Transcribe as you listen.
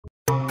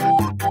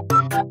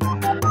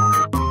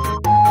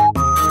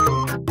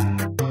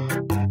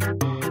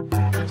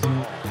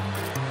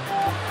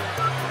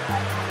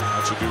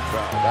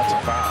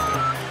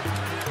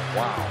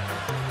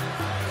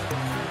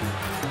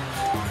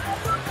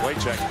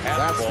second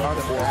half the ball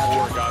before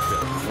Moore got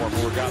there.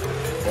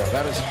 Yeah,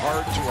 that is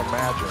hard to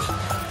imagine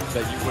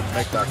that you wouldn't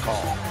make that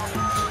call.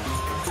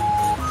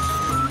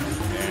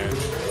 And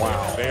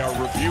wow, they are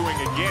reviewing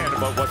again,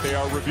 but what they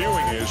are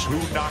reviewing is who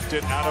knocked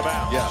it out of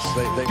bounds. Yes,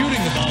 they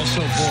shooting the ball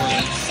so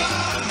poorly.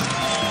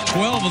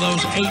 12 of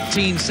those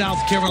 18 South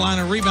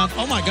Carolina rebounds.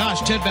 Oh my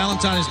gosh, Ted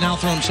Valentine has now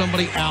thrown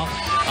somebody out,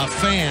 a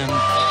fan,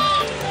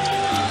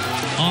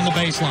 on the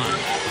baseline.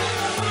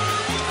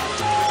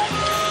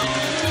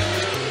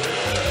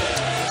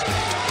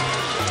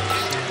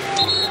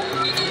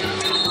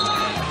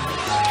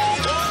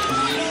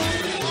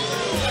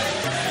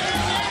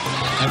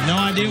 I have no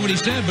idea what he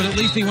said, but at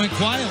least he went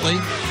quietly.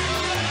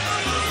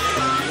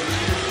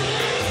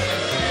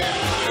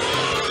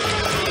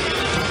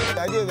 The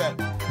idea that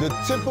the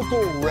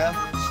typical ref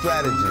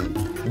strategy,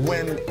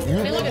 when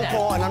you make a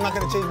call, and I'm not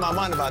going to change my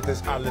mind about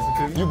this, I listen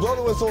to you. You blow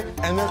the whistle,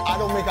 and then I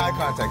don't make eye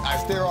contact. I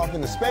stare off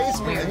into space,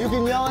 and you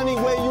can yell any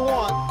way you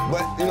want,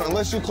 but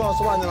unless you cross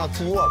the line, then I'll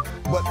tee you up.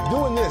 But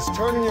doing this,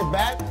 turning your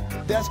back,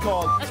 that's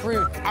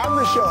rude. I'm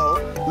the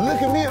show.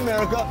 Look at me,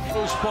 America.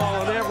 Loose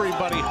ball, and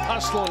everybody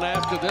hustling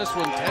after this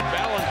one. Ted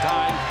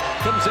Valentine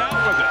comes out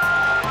with it.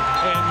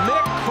 And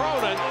Mick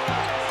Cronin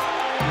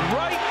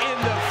right in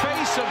the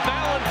face of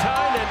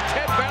Valentine, and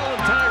Ted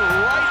Valentine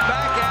right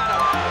back at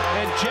him.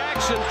 And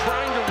Jackson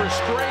trying to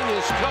restrain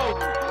his coach.